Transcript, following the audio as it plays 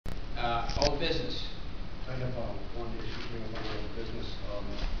business? I have one issue to bring up on old business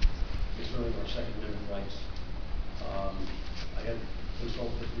concerning our Second Amendment rights. I had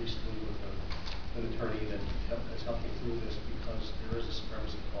consulted recently with an attorney that has helped me through this because there is a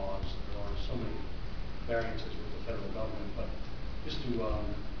supremacy clause. There are so many variances with the federal government, but just to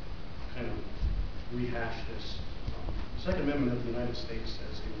kind of rehash this. The Second Amendment of the United States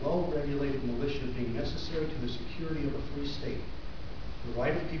says, a well-regulated militia being necessary to the security of a free state. The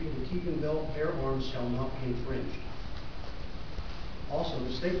right of people to keep and bear arms shall not be infringed. Also,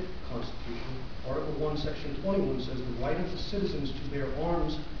 the state constitution, Article 1, Section 21 says the right of the citizens to bear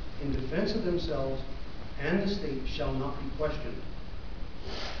arms in defense of themselves and the state shall not be questioned.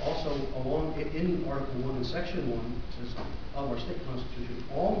 Also, in Article 1 and Section 1, it says, of our state constitution,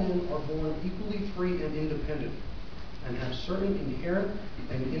 all men are born equally free and independent and have certain inherent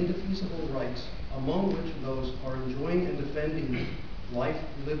and indefeasible rights, among which those are enjoying and defending life,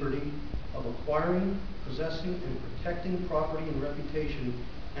 liberty, of acquiring, possessing, and protecting property and reputation,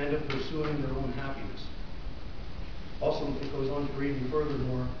 and of pursuing their own happiness. Also, it goes on to read even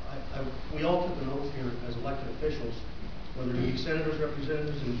furthermore, we all took an oath here as elected officials, whether it be senators,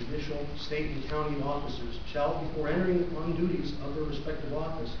 representatives, and judicial, state, and county officers, shall, before entering on duties of their respective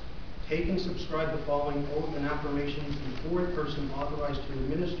office, take and subscribe the following oath and affirmations before a person authorized to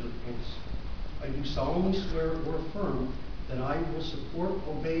administer oaths. I do solemnly swear or affirm that I will support,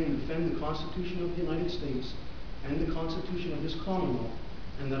 obey, and defend the Constitution of the United States and the Constitution of this Commonwealth,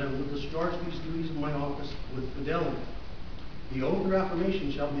 and that I will discharge these duties of my office with fidelity. The oath or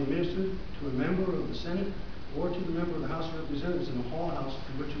affirmation shall be administered to a member of the Senate or to the member of the House of Representatives in the Hall House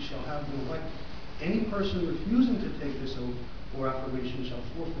to which he shall have been elected. Any person refusing to take this oath or affirmation shall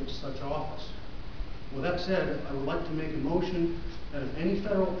forfeit such office. With that said, I would like to make a motion that if any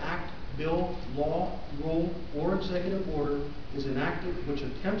federal act, bill, law, rule, or executive order is enacted which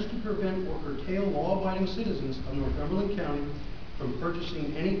attempts to prevent or curtail law-abiding citizens of Northumberland County from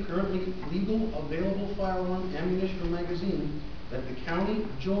purchasing any currently legal available firearm, ammunition, or magazine, that the county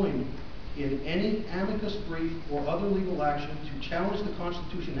join in any amicus brief or other legal action to challenge the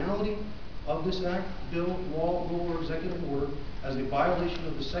constitutionality of this act, bill, law, rule, or executive order as a violation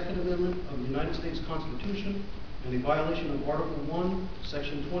of the Second Amendment of the United States Constitution and a violation of Article 1,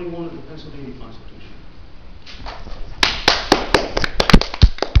 Section 21 of the Pennsylvania Constitution.